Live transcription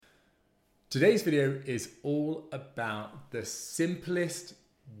Today's video is all about the simplest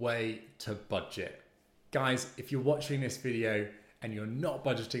way to budget. Guys, if you're watching this video and you're not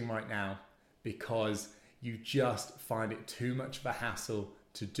budgeting right now because you just find it too much of a hassle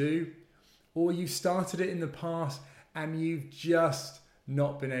to do, or you started it in the past and you've just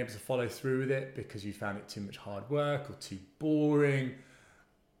not been able to follow through with it because you found it too much hard work or too boring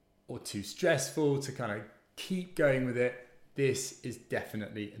or too stressful to kind of keep going with it, this is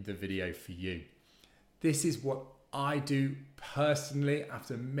definitely the video for you. This is what I do personally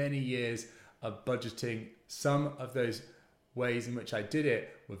after many years of budgeting. Some of those ways in which I did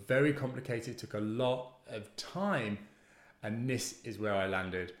it were very complicated, took a lot of time, and this is where I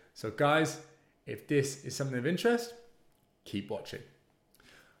landed. So guys, if this is something of interest, keep watching.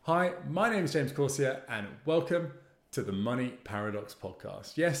 Hi, my name is James Corsia and welcome to the Money Paradox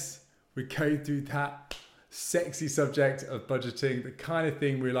podcast. Yes, we're going through that sexy subject of budgeting, the kind of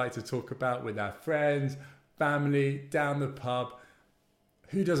thing we like to talk about with our friends, family, down the pub.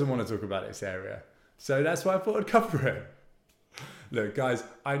 Who doesn't want to talk about this area? So that's why I thought I'd cover it. Look, guys,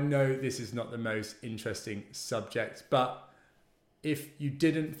 I know this is not the most interesting subject, but if you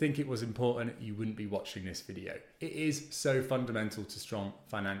didn't think it was important, you wouldn't be watching this video. It is so fundamental to strong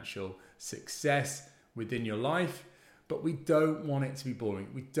financial success within your life. But we don't want it to be boring.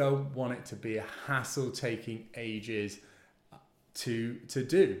 We don't want it to be a hassle taking ages to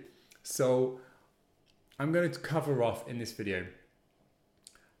do. So I'm going to cover off in this video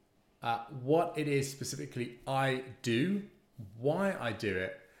what it is specifically I do, why I do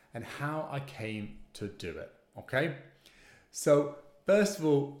it, and how I came to do it. Okay? So first of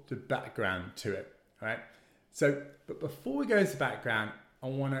all, the background to it. All right? So, but before we go into the background, I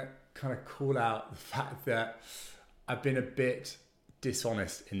want to kind of call out the fact that I've been a bit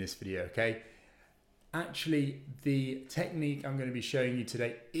dishonest in this video, okay? Actually, the technique I'm going to be showing you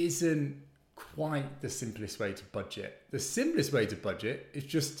today isn't quite the simplest way to budget. The simplest way to budget is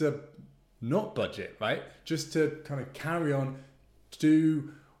just to not budget, right? Just to kind of carry on,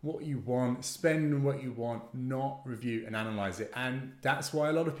 do what you want, spend what you want, not review and analyze it. And that's why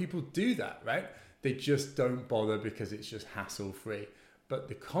a lot of people do that, right? They just don't bother because it's just hassle-free. But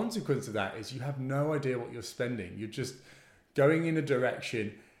the consequence of that is you have no idea what you're spending. You're just going in a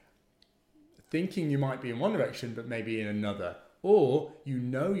direction, thinking you might be in one direction, but maybe in another. Or you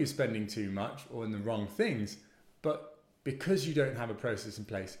know you're spending too much or in the wrong things, but because you don't have a process in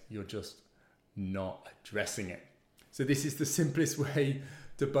place, you're just not addressing it. So this is the simplest way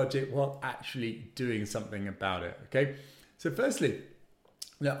to budget while actually doing something about it, okay? So firstly,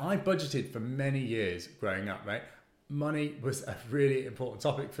 now I budgeted for many years growing up, right? Money was a really important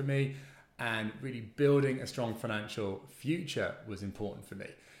topic for me, and really building a strong financial future was important for me.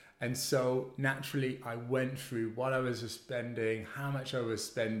 And so naturally I went through what I was spending, how much I was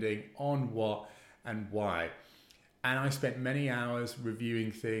spending, on what and why. And I spent many hours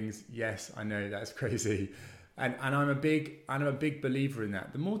reviewing things. Yes, I know that's crazy. And I'm a big believer in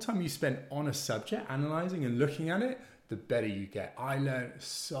that. The more time you spend on a subject, analyzing and looking at it, the better you get. I learned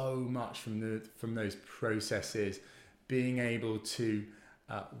so much from those processes, being able to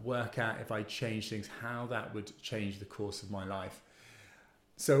work out if I change things, how that would change the course of my life.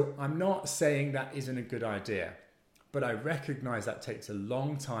 So I'm not saying that isn't a good idea, but I recognize that takes a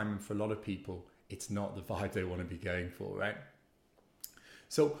long time, and for a lot of people, it's not the vibe they want to be going for, right?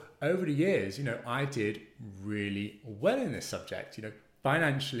 So over the years, I did really well in this subject.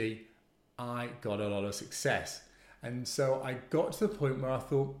 Financially, I got a lot of success. And so I got to the point where I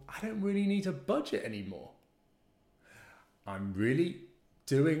thought, I don't really need to budget anymore. I'm really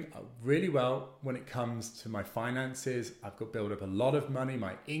doing really well when it comes to my finances. I've got built up a lot of money.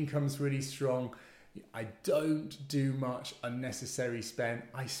 My income's really strong. I don't do much unnecessary spend.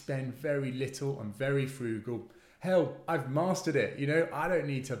 I spend very little. I'm very frugal. Hell, I've mastered it. I don't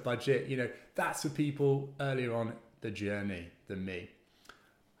need to budget. That's for people earlier on the journey than me.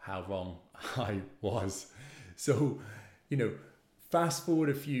 How wrong I was. So, fast forward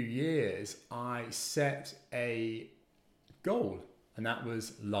a few years, I set a goal, and that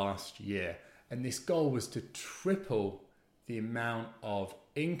was last year. And this goal was to triple the amount of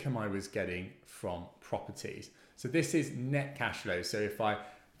income I was getting from properties. So this is net cash flow. So if I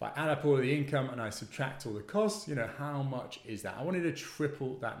add up all of the income and I subtract all the costs, how much is that? I wanted to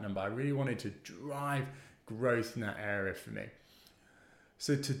triple that number. I really wanted to drive growth in that area for me.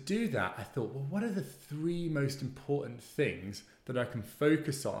 So to do that, I thought, well, what are the three most important things that I can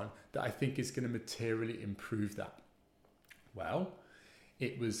focus on that I think is going to materially improve that? Well,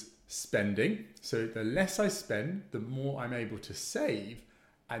 it was spending. So the less I spend, the more I'm able to save.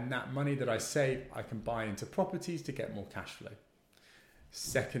 And that money that I save, I can buy into properties to get more cash flow.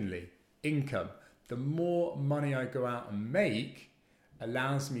 Secondly, income. The more money I go out and make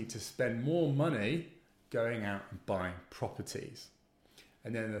allows me to spend more money going out and buying properties.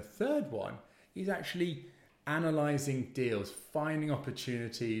 And then the third one is actually analyzing deals, finding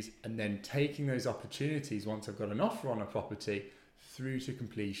opportunities, and then taking those opportunities once I've got an offer on a property through to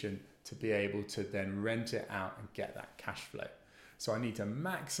completion to be able to then rent it out and get that cash flow. So I need to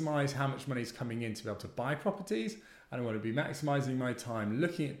maximize how much money is coming in to be able to buy properties, and I want to be maximizing my time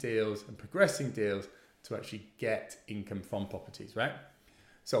looking at deals and progressing deals to actually get income from properties, right?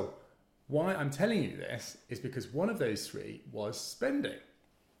 So why I'm telling you this is because one of those three was spending.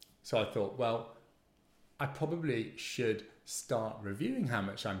 So I thought, well, I probably should start reviewing how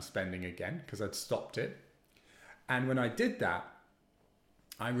much I'm spending again because I'd stopped it. And when I did that,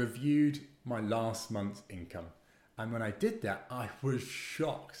 I reviewed my last month's income. And when I did that, I was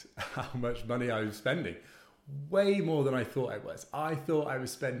shocked how much money I was spending. Way more than I thought I was. I thought I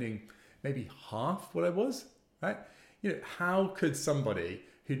was spending maybe half what I was, right? You know, how could somebody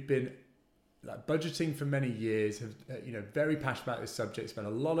who'd been budgeting for many years, have, very passionate about this subject, spent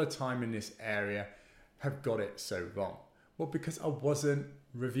a lot of time in this area, have got it so wrong? Well, because I wasn't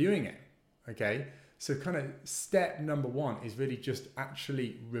reviewing it, okay? So kind of step number one is really just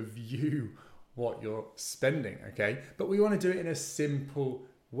actually review what you're spending, okay? But we want to do it in a simple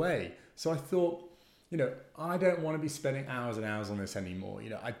way. So I thought, I don't want to be spending hours and hours on this anymore.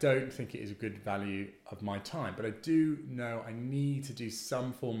 I don't think it is a good value of my time, but I do know I need to do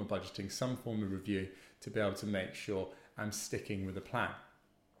some form of budgeting, some form of review to be able to make sure I'm sticking with the plan.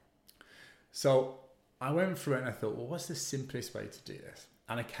 So I went through it and I thought, well, what's the simplest way to do this?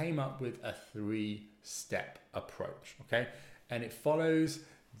 And I came up with a 3-step approach, okay? And it follows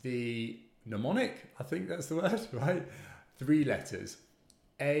the mnemonic, I think that's the word, right? 3 letters,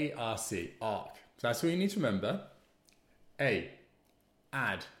 A-R-C, ARC. So that's what you need to remember. A,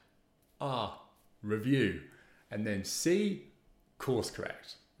 add. R, review. And then C, course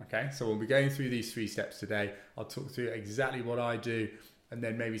correct. Okay, so we'll be going through these 3 steps today. I'll talk through exactly what I do and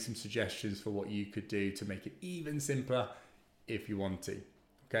then maybe some suggestions for what you could do to make it even simpler if you want to.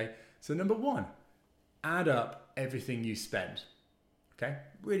 Okay, so number 1, add up everything you spend. Okay,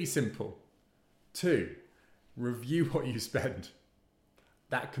 really simple. 2, review what you spend.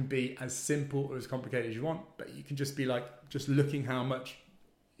 That can be as simple or as complicated as you want, but you can just be just looking how much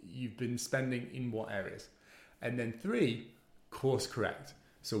you've been spending in what areas. And then 3, course correct.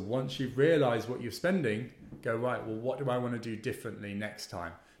 So once you've realized what you're spending, go, right, well, what do I want to do differently next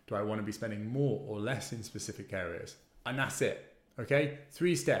time? Do I want to be spending more or less in specific areas? And that's it, okay?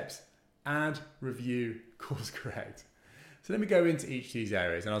 3 steps, add, review, course correct. So let me go into each of these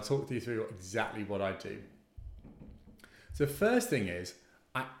areas and I'll talk you through exactly what I do. So the first thing is,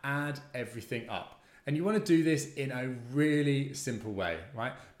 I add everything up. And you want to do this in a really simple way,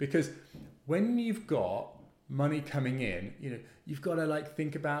 right? Because when you've got money coming in, you've got to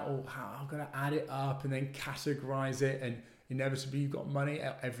think about, how I'm going to add it up and then categorize it. And inevitably you've got money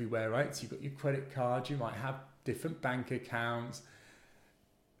everywhere, right? So you've got your credit card, you might have different bank accounts.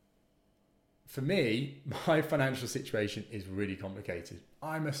 For me, my financial situation is really complicated.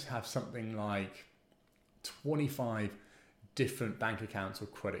 I must have something like 25 different bank accounts or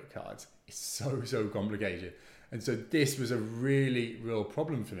credit cards. It's so complicated. And so this was a real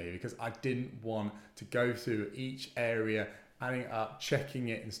problem for me because I didn't want to go through each area, adding it up, checking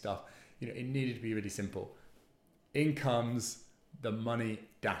it and stuff. It needed to be really simple. In comes the Money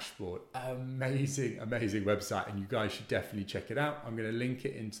Dashboard. Amazing website, and you guys should definitely check it out. I'm going to link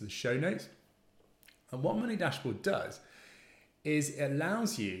it into the show notes. And what Money Dashboard does is it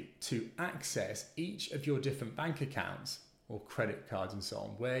allows you to access each of your different bank accounts or credit cards and so on,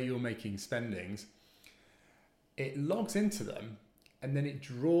 where you're making spendings. It logs into them and then it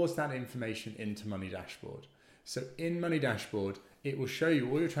draws that information into Money Dashboard. So in Money Dashboard, it will show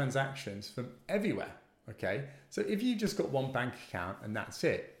you all your transactions from everywhere, okay? So if you've just got one bank account and that's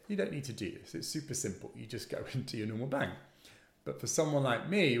it, you don't need to do this. It's super simple. You just go into your normal bank. But for someone like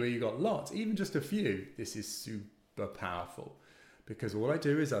me, where you've got lots, even just a few, this is super powerful because all I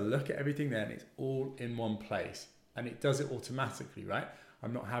do is I look at everything there and it's all in one place. And it does it automatically, right?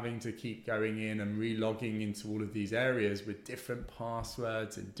 I'm not having to keep going in and re-logging into all of these areas with different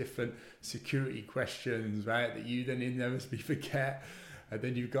passwords and different security questions, right? That you then inevitably forget. And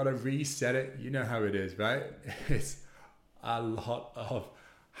then you've got to reset it. You know how it is, right? It's a lot of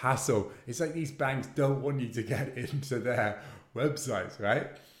hassle. It's like these banks don't want you to get into their websites, right?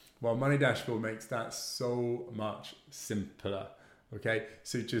 Well, Money Dashboard makes that so much simpler. Okay,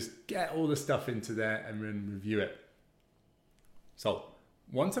 so just get all the stuff into there and then review it. So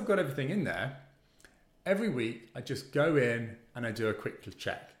once I've got everything in there, every week I just go in and I do a quick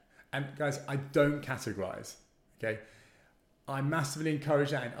check. And guys, I don't categorize, okay? I massively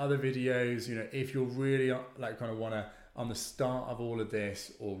encourage that in other videos. If you're really like kind of want to, on the start of all of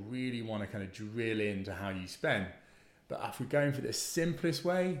this, or really want to kind of drill into how you spend. But if we're going for the simplest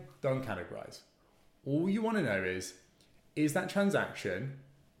way, don't categorize. All you want to know is that transaction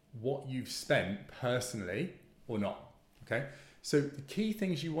what you've spent personally or not, okay? So the key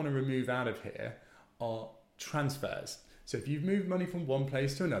things you want to remove out of here are transfers. So if you've moved money from one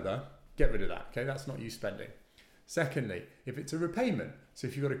place to another, get rid of that, okay? That's not you spending. Secondly, if it's a repayment, so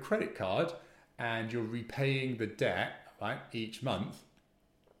if you've got a credit card and you're repaying the debt, right, each month,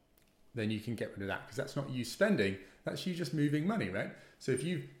 then you can get rid of that because that's not you spending, that's you just moving money, right? So if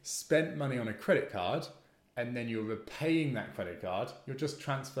you've spent money on a credit card and then you're repaying that credit card, you're just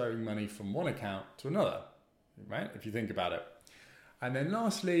transferring money from one account to another, right? If you think about it. And then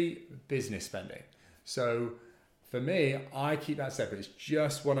lastly, business spending. So for me, I keep that separate. It's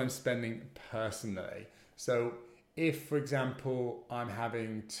just what I'm spending personally. So if, for example, I'm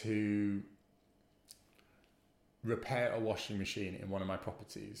having to repair a washing machine in one of my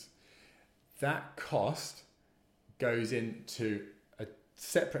properties, that cost goes into a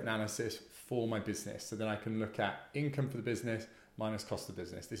separate analysis for my business. So then I can look at income for the business minus cost of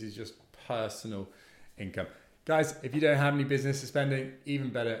business. This is just personal income. Guys, if you don't have any business spending,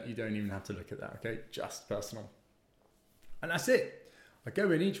 even better, you don't even have to look at that, okay? Just personal. And that's it. I go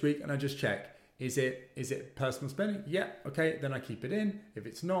in each week and I just check, is it personal spending? Yeah, okay, then I keep it in. If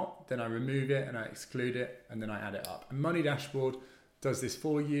it's not, then I remove it and I exclude it and then I add it up. And Money Dashboard does this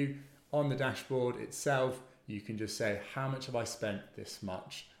for you. On the dashboard itself, you can just say, how much have I spent this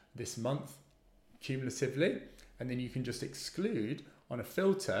month cumulatively? And then you can just exclude on a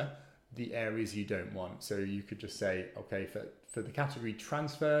filter the areas you don't want. So you could just say, okay, for the category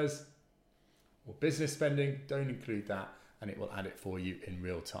transfers or business spending, don't include that, and it will add it for you in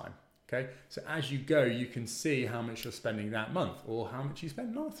real time. Okay, so as you go, you can see how much you're spending that month or how much you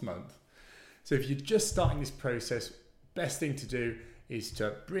spent last month. So if you're just starting this process, best thing to do is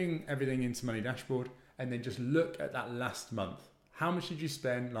to bring everything into Money Dashboard and then just look at that last month. How much did you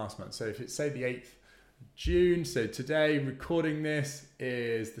spend last month? So if it's say the 8th of June, so today recording this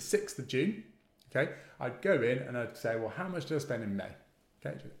is the 6th of June, okay, I'd go in and I'd say, well, how much did I spend in May?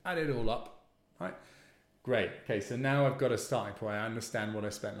 Okay, just add it all up, right? Great. Okay, so now I've got a starting point. I understand what I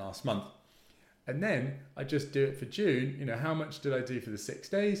spent last month. And then I just do it for June. How much did I do for the 6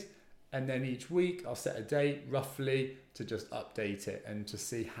 days? And then each week I'll set a date roughly to just update it and to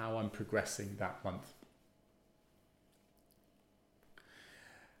see how I'm progressing that month.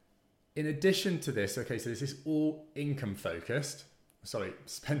 In addition to this, okay, so this is all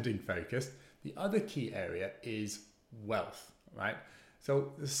spending focused. The other key area is wealth, right?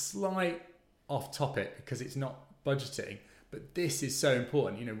 So the slight off topic because it's not budgeting, but this is so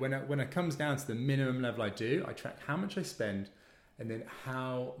important. When it comes down to the minimum level I track how much I spend and then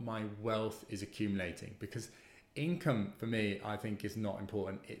how my wealth is accumulating, because income for me, I think, is not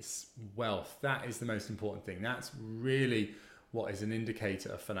important. It's wealth. That is the most important thing. That's really what is an indicator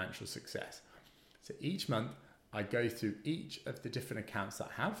of financial success. So each month I go through each of the different accounts that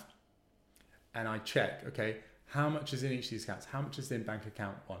I have and I check, okay, how much is in each of these accounts? How much is in bank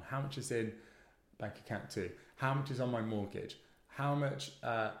account 1? How much is in bank account 2? How much is on my mortgage? How much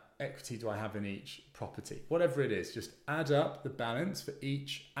equity do I have in each property? Whatever it is, just add up the balance for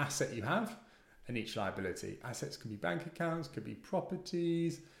each asset you have and each liability. Assets can be bank accounts, could be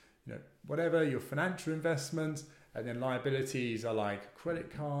properties, whatever, your financial investments, and then liabilities are like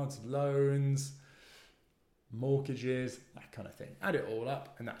credit cards, loans, mortgages, that kind of thing. Add it all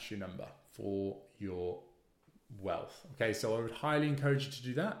up and that's your number for your wealth. Okay, so I would highly encourage you to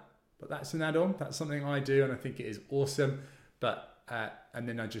do that. But that's an add-on. That's something I do, and I think it is awesome. But and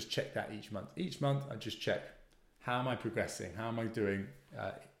then I just check that each month. Each month, I just check how am I progressing, how am I doing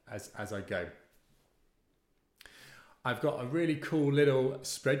as I go. I've got a really cool little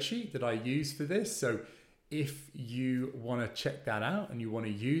spreadsheet that I use for this. So if you want to check that out and you want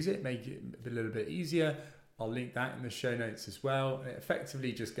to use it, make it a little bit easier, I'll link that in the show notes as well. And it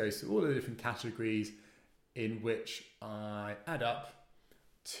effectively just goes through all the different categories in which I add up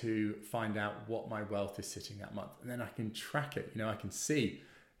to find out what my wealth is sitting that month, and then I can track it. I can see,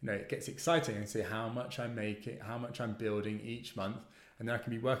 it gets exciting and see how much I'm making, how much I'm building each month, and then I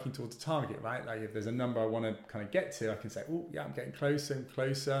can be working towards a target, right? Like if there's a number I want to kind of get to, I can say, oh yeah, I'm getting closer and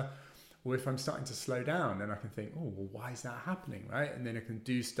closer. Or if I'm starting to slow down, then I can think, oh, well, why is that happening, right? And then I can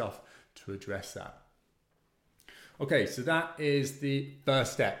do stuff to address that. Okay, so that is the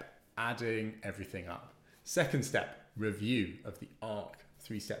first step, adding everything up. Second step, review of the ARC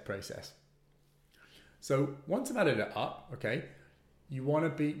 3-step process. So once I've added it up, okay, you want to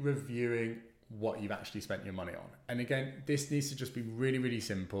be reviewing what you've actually spent your money on. And again, this needs to just be really, really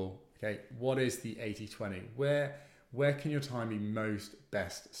simple. Okay, what is the 80-20? Where can your time be most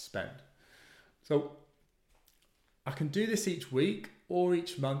best spent? So I can do this each week or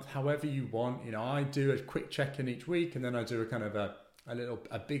each month, however you want. You know, I do a quick check-in each week, and then I do a kind of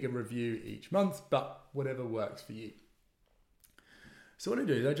a bigger review each month, but whatever works for you. So what I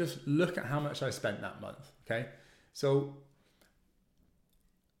do is I just look at how much I spent that month. Okay, so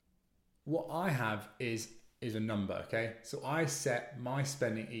what I have is a number. Okay, so I set my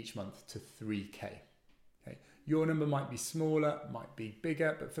spending each month to 3K. Okay, your number might be smaller, might be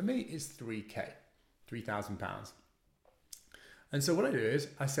bigger, but for me it's 3K, £3,000. And so what I do is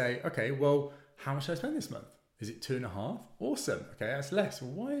I say, okay, well, how much did I spend this month? Is it 2.5? Awesome. Okay, that's less.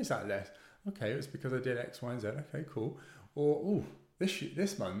 Well, why is that less? Okay, it's because I did X, Y, and Z. Okay, cool. Or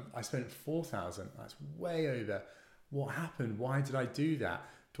this month I spent 4,000. That's way over. What happened? Why did I do that?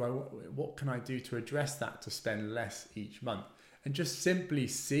 What can I do to address that to spend less each month? And just simply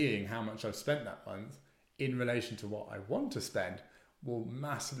seeing how much I've spent that month in relation to what I want to spend will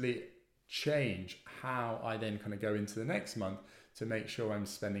massively change how I then kind of go into the next month to make sure I'm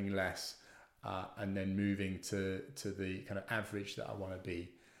spending less and then moving to the kind of average that I want to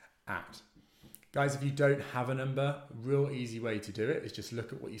be at. Guys, if you don't have a number, a real easy way to do it is just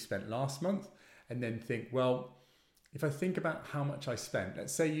look at what you spent last month and then think, well, if I think about how much I spent,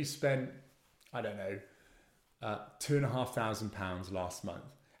 let's say you spent, I don't know, £2,500 last month.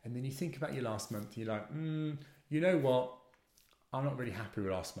 And then you think about your last month, you're like, you know what? I'm not really happy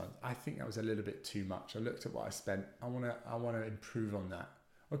with last month. I think that was a little bit too much. I looked at what I spent. I want to improve on that.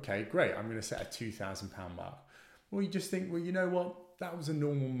 Okay, great. I'm going to set a £2,000 mark. Well, you just think, well, you know what? That was a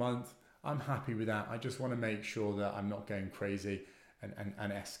normal month. I'm happy with that. I just want to make sure that I'm not going crazy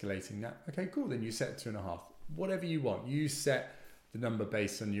and escalating that. Okay, cool. Then you set 2.5. Whatever you want. You set the number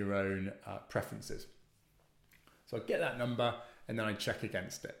based on your own preferences. So I get that number and then I check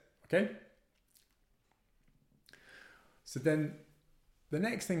against it. Okay? So then the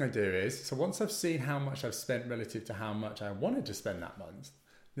next thing I do is, so once I've seen how much I've spent relative to how much I wanted to spend that month,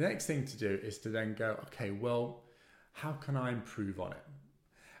 the next thing to do is to then go, okay, well, how can I improve on it?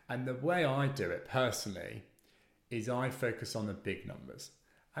 And the way I do it personally is I focus on the big numbers.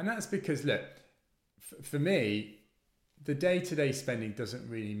 And that's because, look, for me, the day-to-day spending doesn't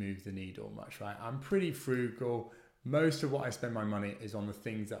really move the needle much, right? I'm pretty frugal. Most of what I spend my money is on the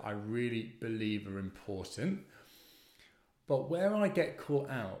things that I really believe are important. But where I get caught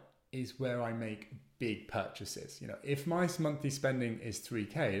out is where I make big purchases. You know, if my monthly spending is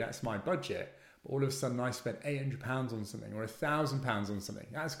 3K, that's my budget. But all of a sudden I spent £800 on something or £1,000 on something.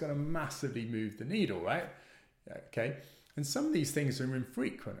 That's going to massively move the needle, right? Okay. And some of these things are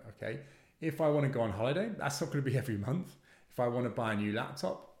infrequent. Okay. If I want to go on holiday, that's not going to be every month. If I want to buy a new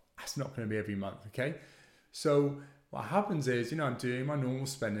laptop, that's not going to be every month. Okay. So what happens is, you know, I'm doing my normal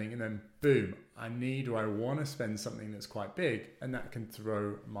spending and then boom, I want to spend something that's quite big, and that can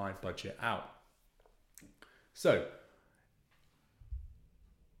throw my budget out. So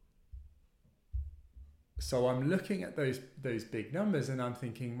I'm looking at those big numbers and I'm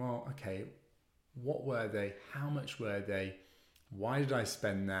thinking, well, okay, what were they? How much were they? Why did I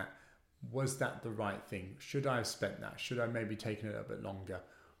spend that? Was that the right thing? Should I have spent that? Should I maybe taken it a bit longer?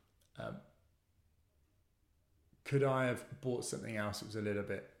 Could I have bought something else that was a little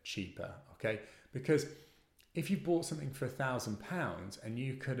bit cheaper? Okay, because if you bought something for £1,000 and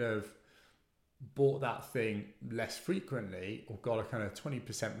you could have bought that thing less frequently or got a kind of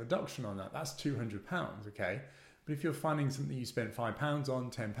 20% reduction on that, that's £200. Okay, but if you're finding something you spent £5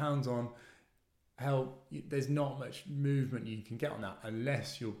 on, £10 on, hell, there's not much movement you can get on that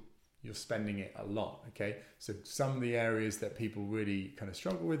unless you're spending it a lot. Okay, so some of the areas that people really kind of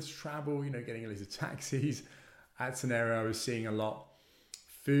struggle with is travel, you know, getting a lot of taxis. That's an area I was seeing a lot.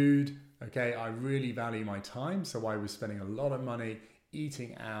 Food, okay, I really value my time, so I was spending a lot of money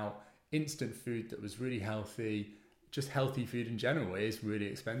eating out, instant food that was really healthy. Just healthy food in general is really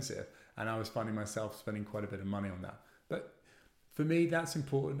expensive, and I was finding myself spending quite a bit of money on that. But for me, that's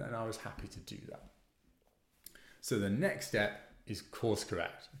important, and I was happy to do that. So the next step is course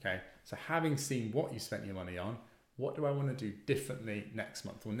correct, okay? So having seen what you spent your money on, what do I want to do differently next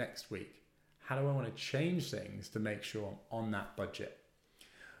month or next week? How do I want to change things to make sure I'm on that budget?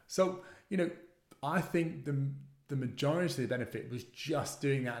 So, you know, I think the majority of the benefit was just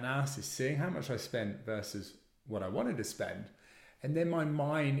doing that analysis, seeing how much I spent versus what I wanted to spend. And then my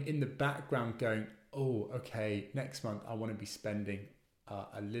mind in the background going, oh, okay, next month I want to be spending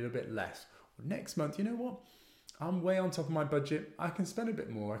a little bit less. Or next month, you know what? I'm way on top of my budget. I can spend a bit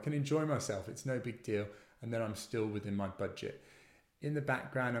more. I can enjoy myself. It's no big deal. And then I'm still within my budget. in the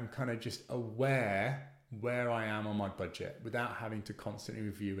background, I'm kind of just aware where I am on my budget without having to constantly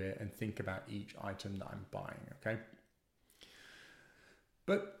review it and think about each item that I'm buying, okay?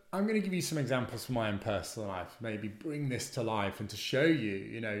 But I'm going to give you some examples from my own personal life, maybe bring this to life and to show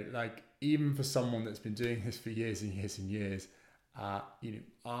you, like even for someone that's been doing this for years and years and years, I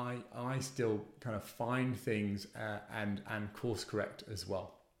still kind of find things and course correct as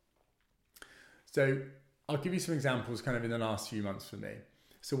well. So I'll give you some examples kind of in the last few months for me.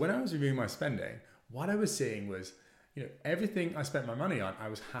 So when I was reviewing my spending, what I was seeing was, everything I spent my money on, I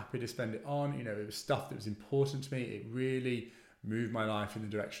was happy to spend it on. It was stuff that was important to me. It really moved my life in the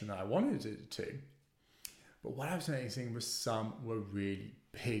direction that I wanted it to. But what I was noticing was some were really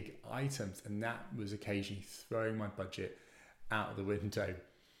big items, and that was occasionally throwing my budget out of the window.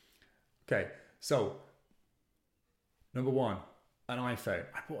 Okay, so number one, an iPhone.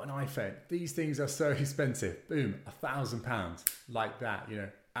 I bought an iPhone. These things are so expensive. Boom, £1,000, like that,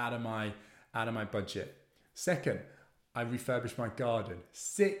 out of my budget. Second, I refurbished my garden.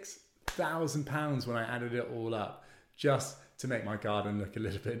 £6,000 when I added it all up, just to make my garden look a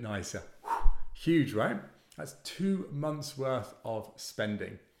little bit nicer. Huge, right? That's 2 months worth of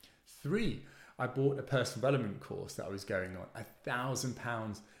spending. 3, I bought a personal development course that I was going on,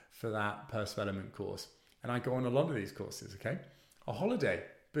 £1,000 for that personal development course. And I go on a lot of these courses, okay? A holiday,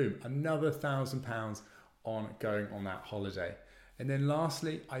 boom, another £1,000 on going on that holiday. And then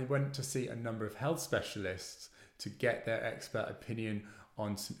lastly, I went to see a number of health specialists to get their expert opinion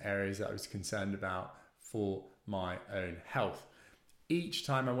on some areas that I was concerned about for my own health. Each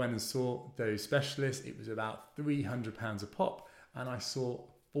time I went and saw those specialists, it was about £300 a pop, and I saw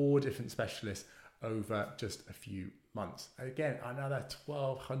 4 different specialists over just a few months. Again, another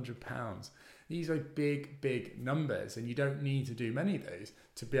 £1,200. These are big numbers, and you don't need to do many of those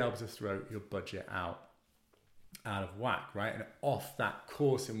to be able to throw your budget out of whack, right? And off that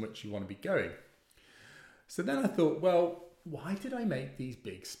course in which you want to be going. So then I thought, well, why did I make these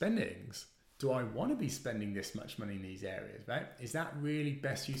big spendings? Do I want to be spending this much money in these areas, right? Is that really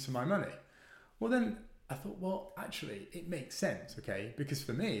best use of my money? Well, then I thought, well, actually, it makes sense, okay? Because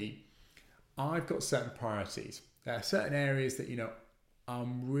for me, I've got certain priorities. There are certain areas that,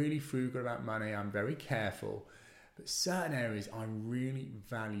 I'm really frugal about money. I'm very careful. But certain areas I really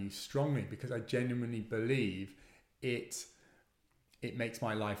value strongly because I genuinely believe it makes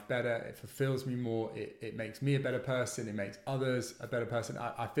my life better. It fulfills me more. It makes me a better person. It makes others a better person.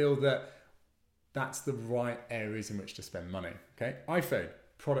 I feel that that's the right areas in which to spend money. Okay, iPhone,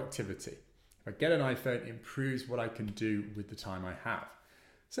 productivity. If I get an iPhone, it improves what I can do with the time I have.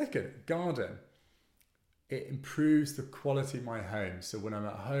 Second, garden. It improves the quality of my home. So when I'm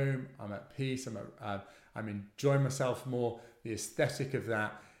at home, I'm at peace. I'm enjoying myself more. The aesthetic of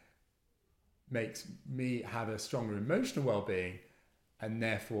that makes me have a stronger emotional well-being, and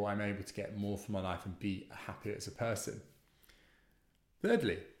therefore I'm able to get more from my life and be happier as a person.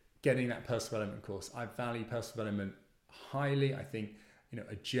 Thirdly, getting that personal development course. I value personal development highly. I think,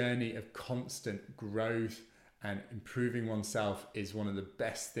 a journey of constant growth and improving oneself is one of the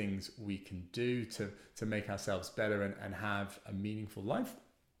best things we can do to make ourselves better and have a meaningful life.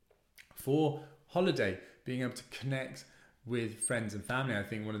 For holiday, being able to connect with friends and family, I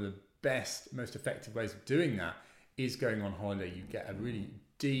think one of the best, most effective ways of doing that is going on holiday. You get a really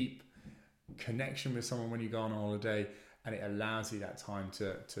deep connection with someone when you go on holiday, and it allows you that time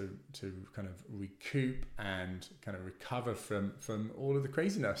to kind of recoup and kind of recover from all of the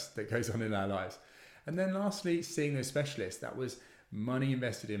craziness that goes on in our lives. And then lastly, seeing those specialists. That was money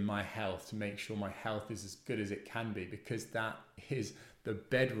invested in my health to make sure my health is as good as it can be, because that is the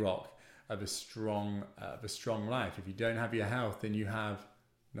bedrock of a strong life. If you don't have your health, then you have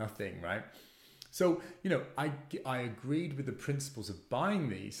nothing, right? So, I agreed with the principles of buying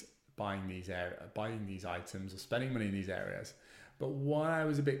these items or spending money in these areas. But what I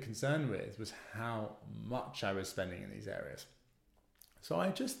was a bit concerned with was how much I was spending in these areas. So I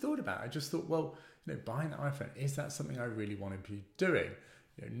just thought about it. I just thought, well, buying an iPhone, is that something I really want to be doing?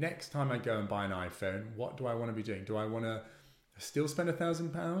 Next time I go and buy an iPhone, what do I want to be doing? Do I want to still spend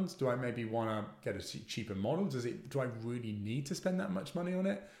 £1,000? Do I maybe want to get a cheaper model? Do I really need to spend that much money on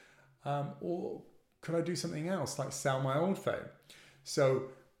it? Or could I do something else, like sell my old phone? So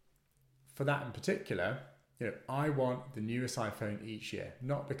for that in particular, I want the newest iPhone each year,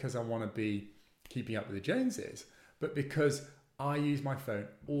 not because I want to be keeping up with the Joneses, but because I use my phone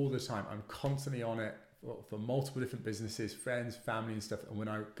all the time. I'm constantly on it for multiple different businesses, friends, family and stuff. And when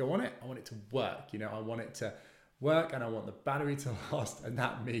I go on it, I want it to work. I want it to work and I want the battery to last. And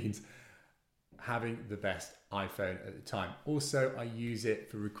that means having the best iPhone at the time. Also, I use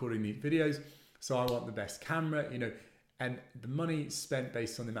it for recording these videos. So I want the best camera. And the money spent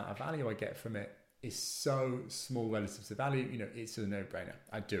based on the amount of value I get from it is so small relative to value, it's a no-brainer.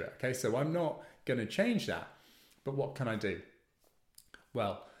 I do it, okay? So I'm not going to change that. But what can I do?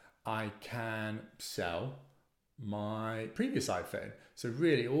 Well, I can sell my previous iPhone. So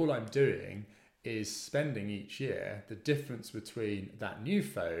really all I'm doing is spending each year the difference between that new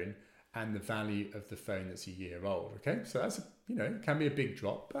phone and the value of the phone that's a year old, okay? So that's, it can be a big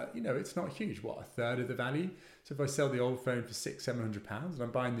drop, but, it's not huge. What, a third of the value? So if I sell the old phone for £600-700 and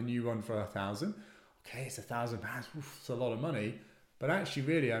I'm buying the new one for £1,000, okay, it's £1,000, it's a lot of money, but actually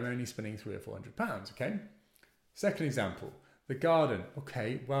really I'm only spending £300 or £400, okay? Second example, the garden.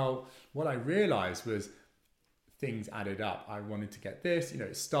 Okay, well, what I realized was things added up. I wanted to get this,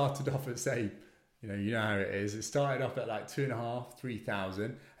 it started off at say, you know how it is. It started off at like 2,500,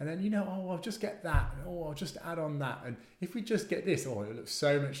 3,000. And then, I'll just get that. I'll just add on that. And if we just get this, it looks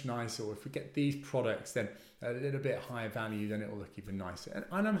so much nicer. Or if we get these products, then a little bit higher value, then it will look even nicer.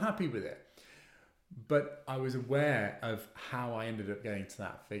 And I'm happy with it. But I was aware of how I ended up getting to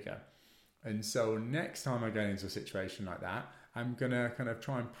that figure. And so next time I go into a situation like that, I'm going to kind of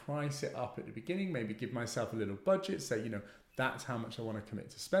try and price it up at the beginning, maybe give myself a little budget, say, that's how much I want to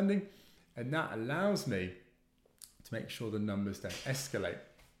commit to spending. And that allows me to make sure the numbers don't escalate.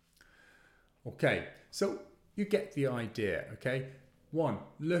 Okay, so you get the idea, okay? One,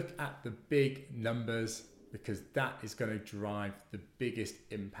 look at the big numbers because that is going to drive the biggest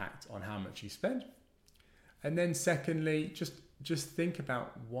impact on how much you spend. And then secondly, just think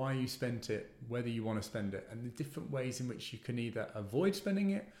about why you spent it, whether you want to spend it, and the different ways in which you can either avoid spending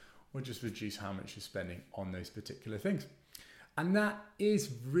it or just reduce how much you're spending on those particular things. And that is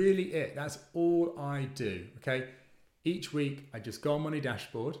really it. That's all I do, okay? Each week, I just go on Money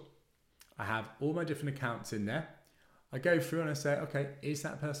Dashboard. I have all my different accounts in there. I go through and I say, okay, is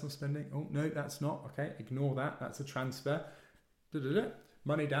that personal spending? Oh, no, that's not. Okay, ignore that. That's a transfer.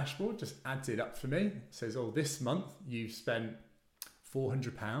 Money Dashboard just adds it up for me. It says, this month you've spent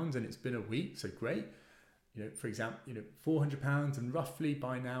 £400 and it's been a week, so great. For example, £400 and roughly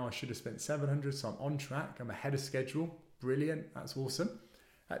by now I should have spent 700, so I'm on track. I'm ahead of schedule. Brilliant. That's awesome.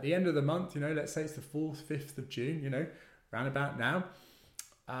 At the end of the month, let's say it's the 4th, 5th of June, round about now,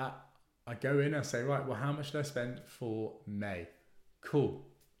 I go in, I say, right, well, how much did I spend for May? Cool.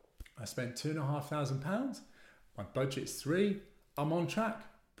 I spent £2,500. My budget's 3. I'm on track.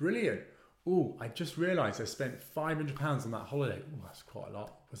 Brilliant. Oh, I just realized I spent £500 on that holiday. Oh, that's quite a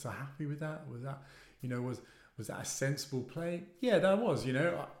lot. Was I happy with that? Was that, was that a sensible play? Yeah, that was,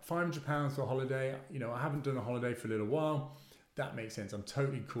 £500 for a holiday. I haven't done a holiday for a little while. That makes sense. I'm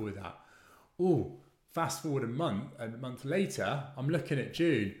totally cool with that. Oh, fast forward a month later, I'm looking at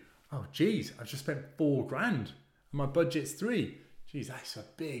June. Oh, geez, I've just spent £4,000 and my budget's 3. Geez, that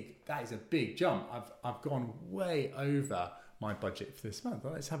is a big jump. I've gone way over my budget for this month.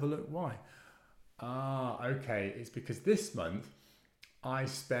 Well, let's have a look why. Okay, it's because this month I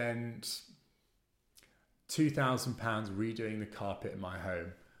spent £2,000 redoing the carpet in my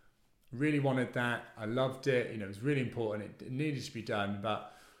home. Really wanted that. I loved it. It was really important. It needed to be done.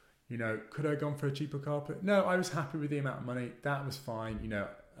 But, could I have gone for a cheaper carpet? No, I was happy with the amount of money. That was fine.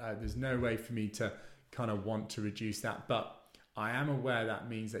 There's no way for me to kind of want to reduce that. But I am aware that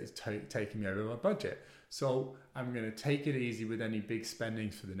means that it's taking me over my budget. So I'm going to take it easy with any big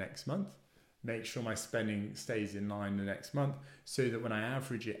spendings for the next month. Make sure my spending stays in line the next month so that when I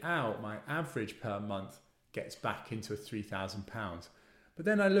average it out, my average per month gets back into £3,000. But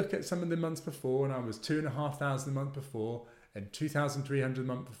then I look at some of the months before and I was 2,500 the month before and 2,300 the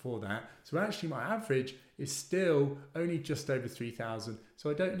month before that. So actually my average is still only just over 3,000. So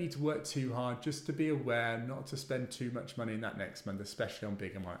I don't need to work too hard, just to be aware not to spend too much money in that next month, especially on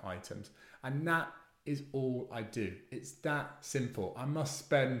bigger items. And that is all I do. It's that simple. I must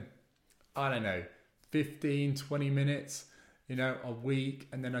spend, 15, 20 minutes, a week.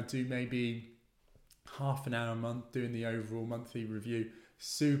 And then I do maybe half an hour a month doing the overall monthly review.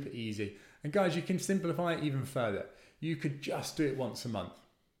 Super easy. And guys, you can simplify it even further. You could just do it once a month.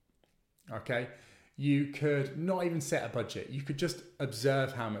 Okay. You could not even set a budget. You could just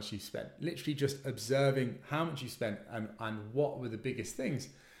observe how much you spent. Literally just observing how much you spent and what were the biggest things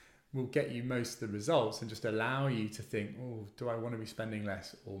will get you most of the results and just allow you to think, do I want to be spending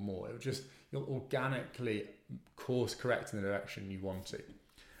less or more? You'll organically course correct in the direction you want to.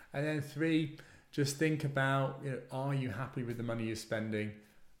 And then 3, just think about, are you happy with the money you're spending?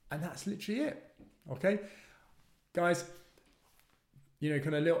 And that's literally it. Okay, guys,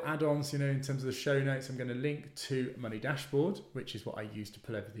 kind of little add-ons, in terms of the show notes, I'm going to link to Money Dashboard, which is what I use to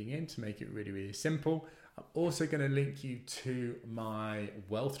pull everything in to make it really, really simple. I'm also going to link you to my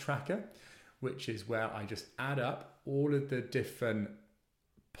wealth tracker, which is where I just add up all of the different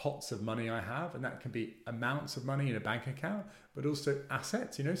pots of money I have, and that can be amounts of money in a bank account, but also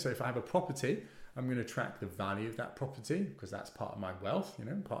assets. So if I have a property, I'm going to track the value of that property because that's part of my wealth,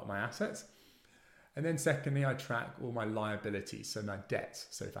 part of my assets. And then secondly, I track all my liabilities, so my debts.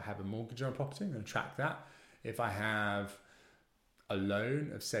 So if I have a mortgage on a property, I'm going to track that. If I have a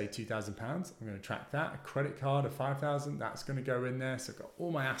loan of say £2,000, I'm going to track that. A credit card of £5,000, that's going to go in there. So I've got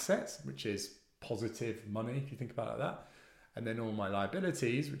all my assets, which is positive money if you think about it like that. And then all my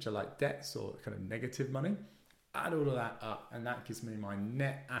liabilities, which are like debts or kind of negative money. Add all of that up, and that gives me my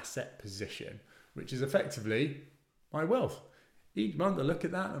net asset position, which is effectively my wealth. Each month I look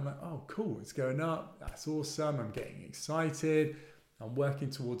at that and I'm like, oh, cool, it's going up. That's awesome. I'm getting excited. I'm working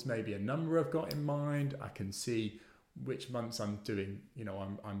towards maybe a number I've got in mind. I can see which months I'm doing,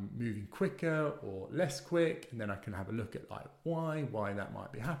 I'm moving quicker or less quick. And then I can have a look at like why that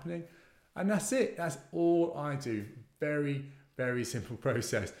might be happening. And that's it. That's all I do. Very, very simple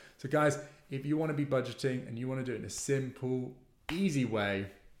process. So guys, if you want to be budgeting and you want to do it in a simple, easy way,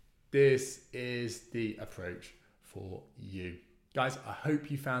 this is the approach for you. Guys, I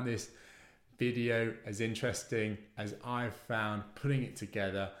hope you found this video as interesting as I've found putting it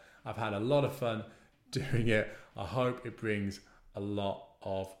together. I've had a lot of fun doing it. I hope it brings a lot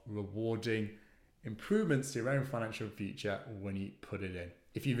of rewarding improvements to your own financial future when you put it in.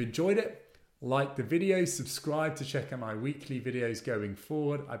 If you've enjoyed it, like the video, subscribe to check out my weekly videos going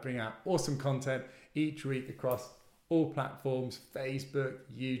forward. I bring out awesome content each week across all platforms: Facebook,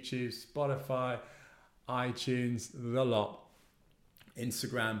 YouTube, Spotify, iTunes, the lot.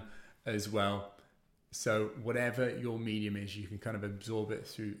 Instagram as well. So whatever your medium is, you can kind of absorb it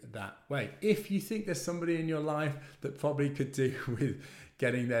through that way. If you think there's somebody in your life that probably could do with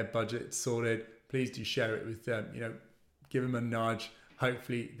getting their budget sorted, please do share it with them. Give them a nudge.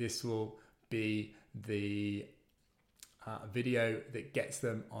 Hopefully this will be the video that gets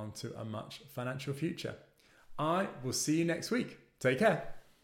them onto a much financial future. I will see you next week. Take care.